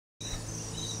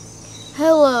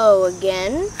Hello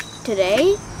again.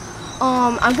 Today,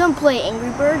 I'm gonna play Angry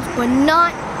Birds, but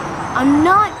I'm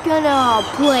not gonna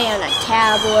play on a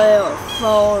tablet or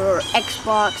phone or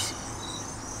Xbox.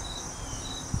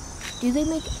 Do they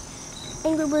make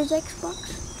Angry Birds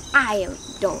Xbox? I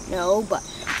don't know, but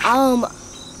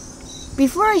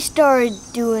before I started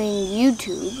doing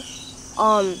YouTube,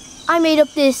 I made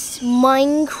up this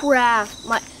my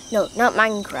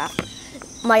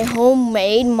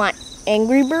homemade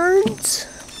Angry Birds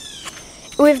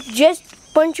with just a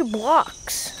bunch of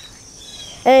blocks.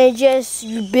 And just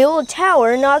build a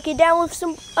tower and knock it down with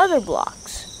some other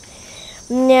blocks.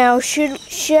 Now,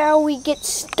 shall we get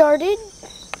started?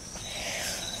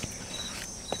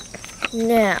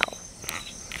 Now,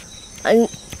 I'm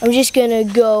just gonna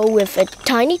go with a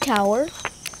tiny tower.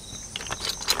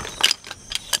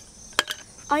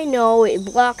 I know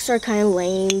blocks are kind of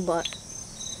lame, but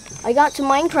I got some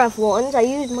Minecraft ones. I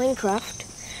used Minecraft.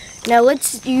 Now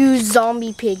let's use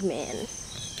Zombie Pigman.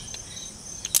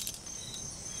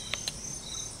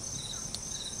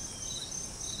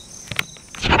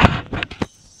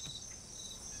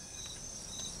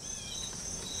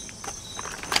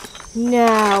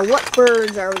 Now, what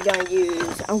birds are we going to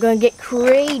use? I'm going to get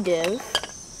creative.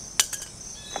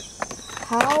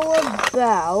 How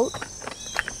about,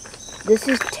 this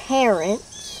is Terrence.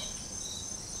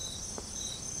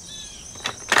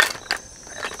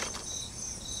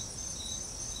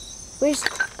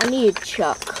 I need a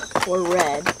Chuck for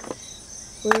red.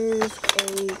 Where's a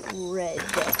red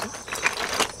then?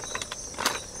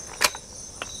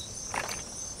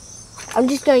 I'm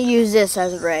just going to use this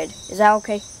as red. Is that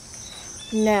okay?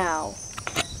 Now,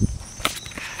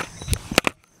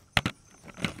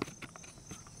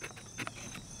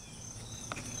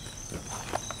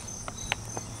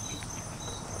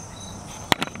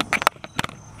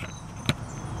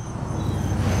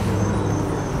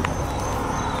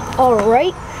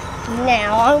 alright,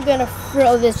 now I'm gonna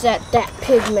throw this at that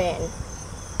pigman.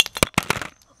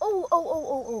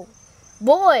 Oh,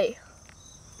 boy!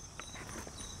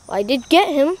 Well, I did get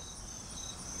him.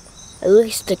 At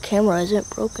least the camera isn't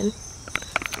broken.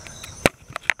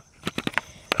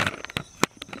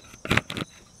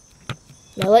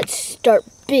 Now let's start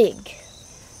big.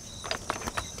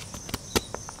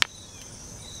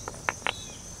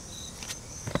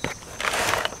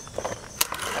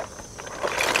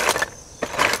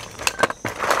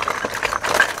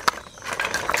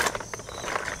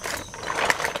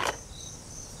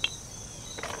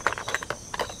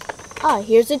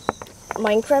 Here's a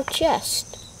Minecraft chest.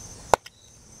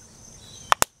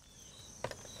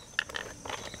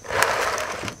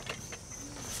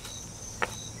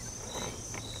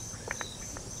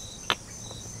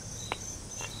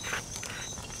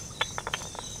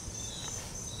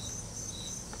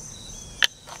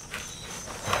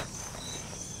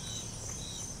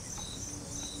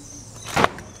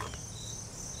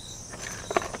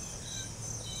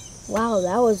 Wow,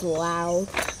 that was loud.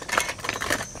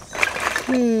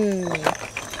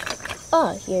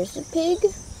 Here's the pig.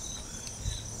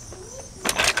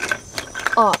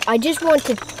 I just want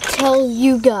to tell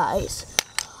you guys,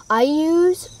 I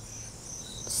use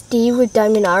Steve with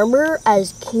Diamond Armor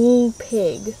as King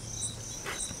Pig.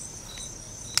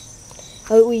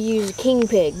 We use King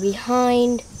Pig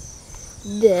behind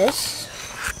this.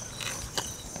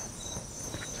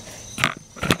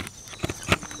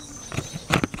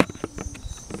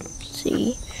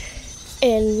 See?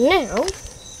 And now,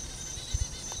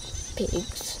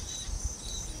 pigs.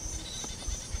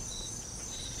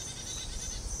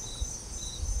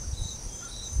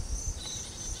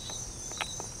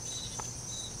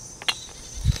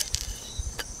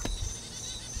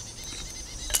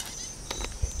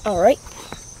 Alright.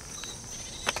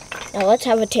 Now let's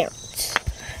have a Terrence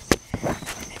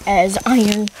as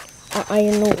Iron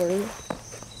Lord.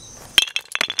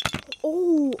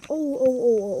 Oh.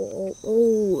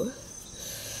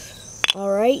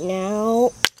 Alright,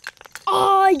 now.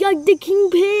 I got the King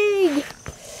Pig!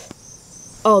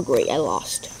 Oh, great, I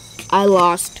lost.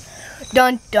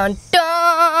 Dun, dun,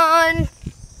 dun!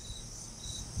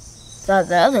 Thought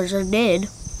the others are dead.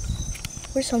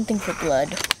 Where's something for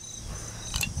blood?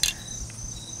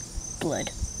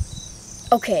 Blood.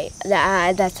 Okay,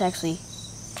 that's actually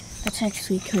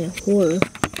kind of horror.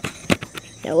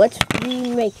 Now let's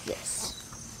remake this.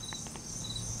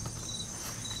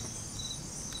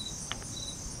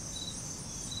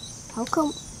 How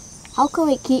come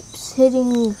it keeps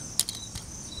hitting?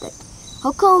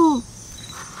 How come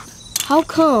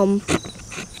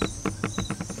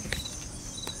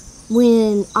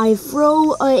when I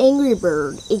throw an Angry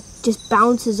Bird, it just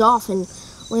bounces off and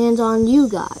lands on you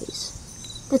guys?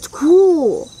 That's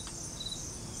cool.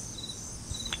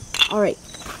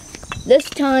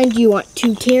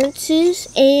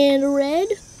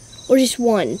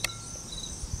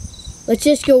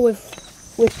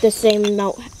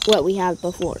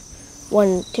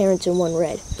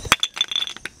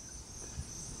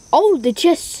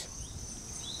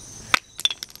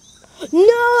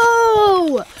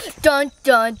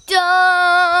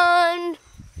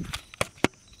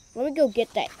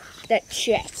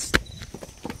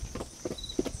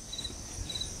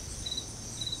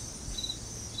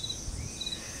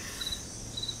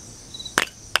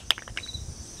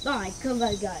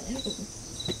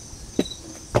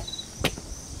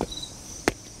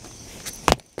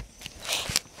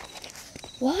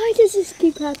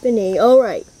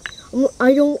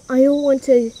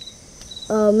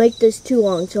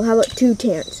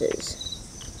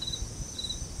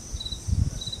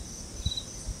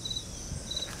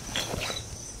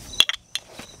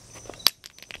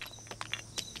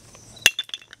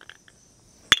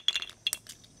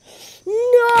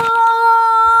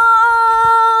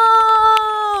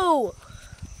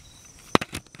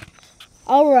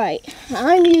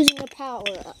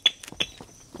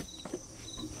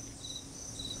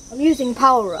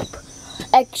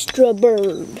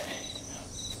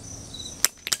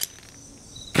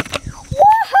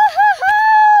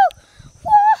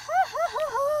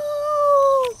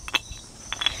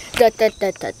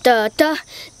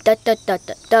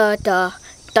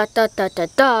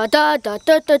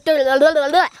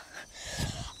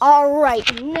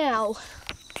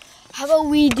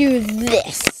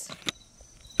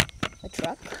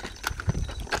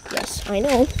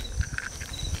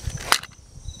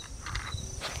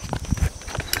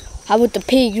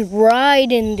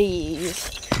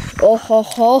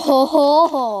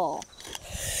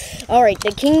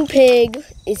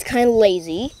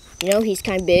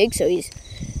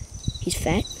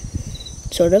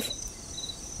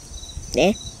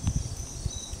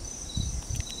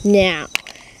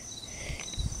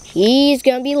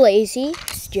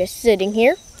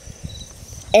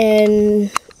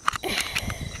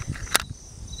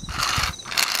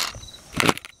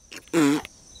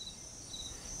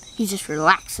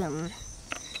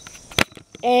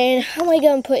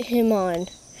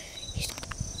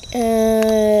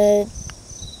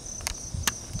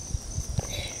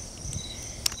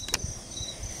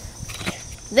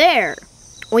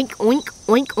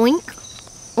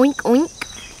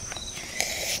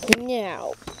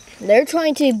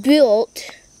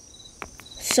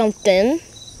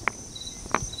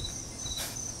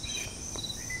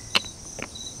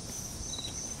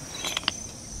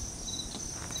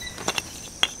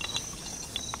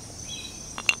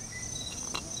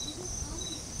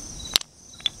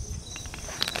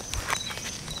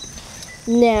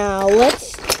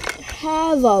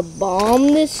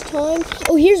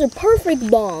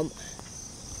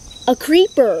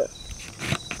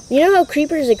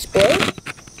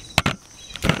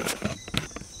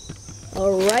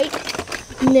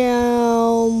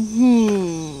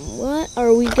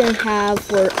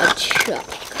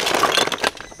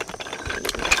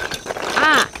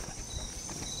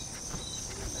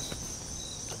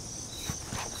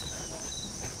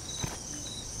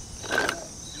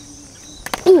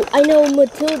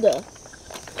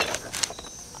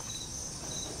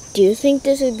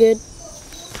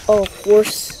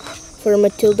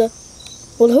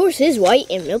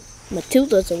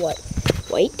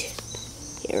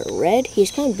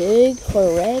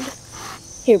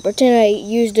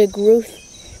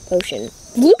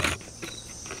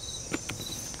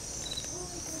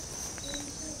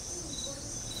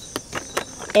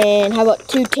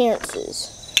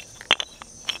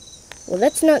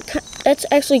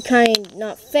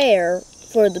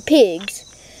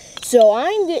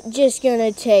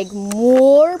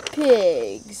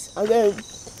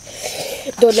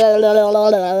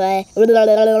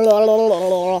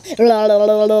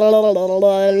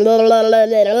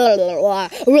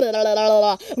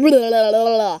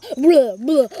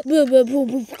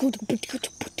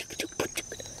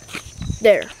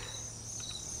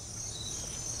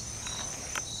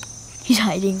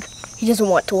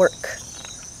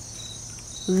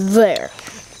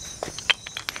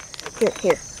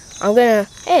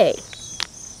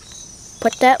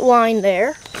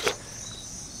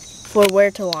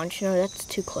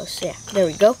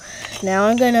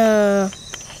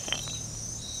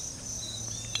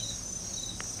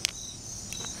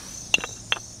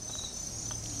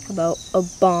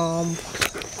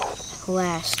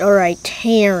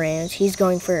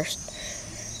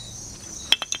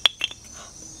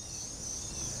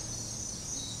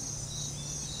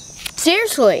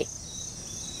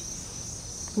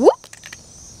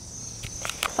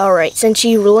 Alright, since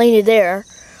she landed there,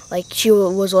 like she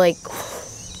was like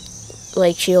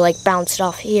she bounced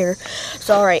off here.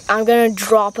 So alright, I'm gonna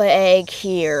drop an egg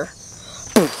here.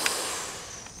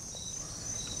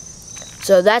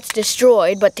 So that's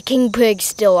destroyed, but the king pig's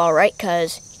still alright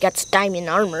because he got diamond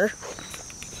armor.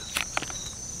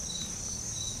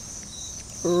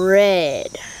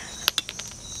 Red.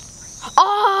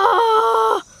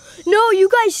 Ah! No, you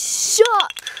guys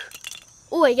suck!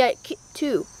 Oh, I got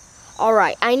 2.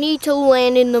 Alright, I need to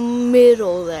land in the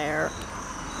middle there.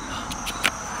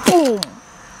 Boom!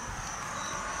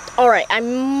 Alright, I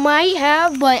might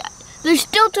have, but there's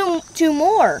still two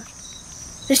more.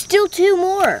 There's still 2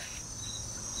 more.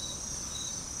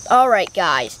 Alright,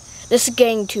 guys. This is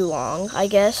getting too long, I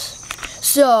guess.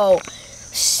 So,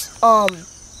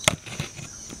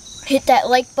 hit that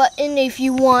like button if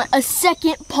you want a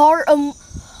second part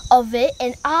of it,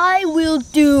 and I will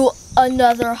do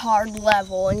another hard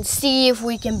level and see if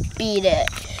we can beat it.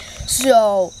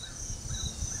 So,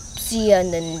 see you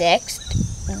in the next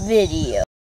video.